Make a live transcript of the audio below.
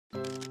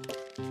Thunder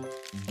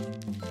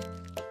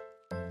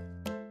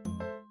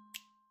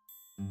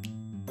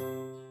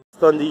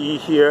E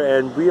here,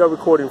 and we are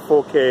recording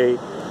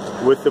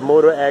 4K with the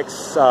Moto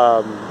X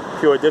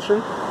Pure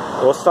Edition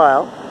or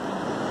Style.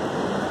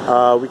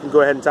 We can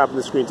go ahead and tap on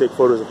the screen, take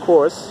photos, of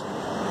course.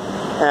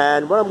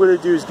 And what I'm going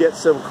to do is get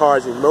some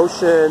cars in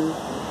motion,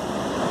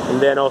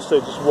 and then also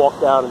just walk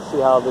down and see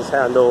how this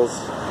handles.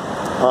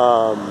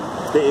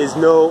 There is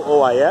no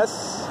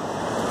OIS.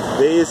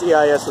 There is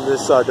EIS on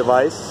this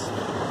device.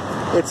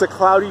 It's a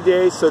cloudy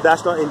day, so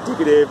that's not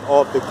indicative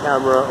of the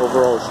camera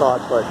overall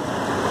shot, but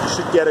you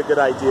should get a good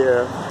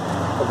idea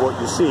of what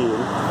you're seeing.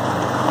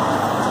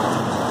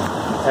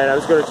 And I'm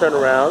just going to turn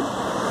around,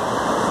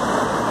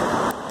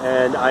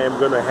 and I am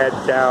going to head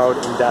down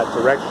in that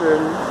direction.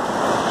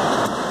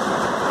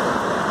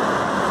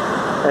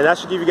 And that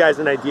should give you guys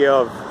an idea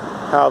of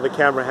how the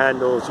camera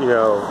handles, you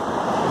know,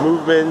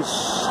 movements,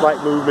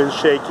 slight movements,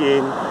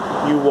 shaking,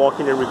 you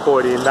walking and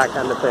recording, that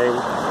kind of thing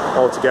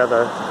all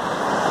together.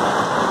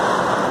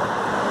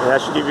 And that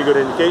should give you a good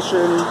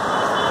indication.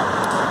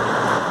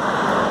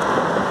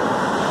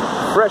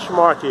 Fresh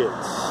Market.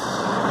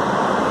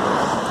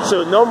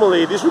 So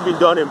normally this would be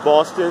done in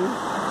Boston,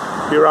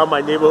 be around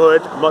my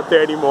neighborhood. I'm not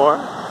there anymore.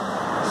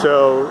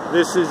 So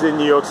this is in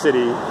New York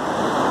City.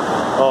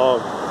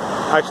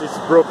 Actually it's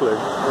Brooklyn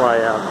where I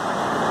am.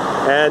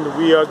 And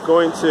we are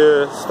going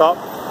to stop,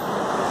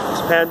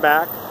 just pan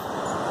back.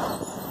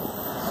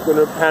 Just going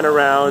to pan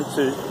around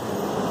to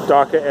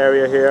darker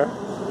area here.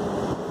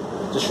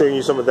 Just showing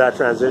you some of that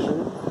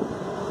transition.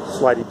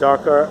 Slightly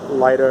darker,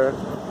 lighter.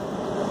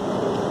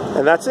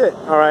 And that's it.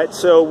 Alright,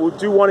 so we'll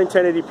do one in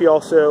 1080p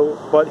also,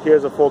 but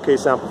here's a 4K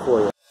sample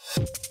for you.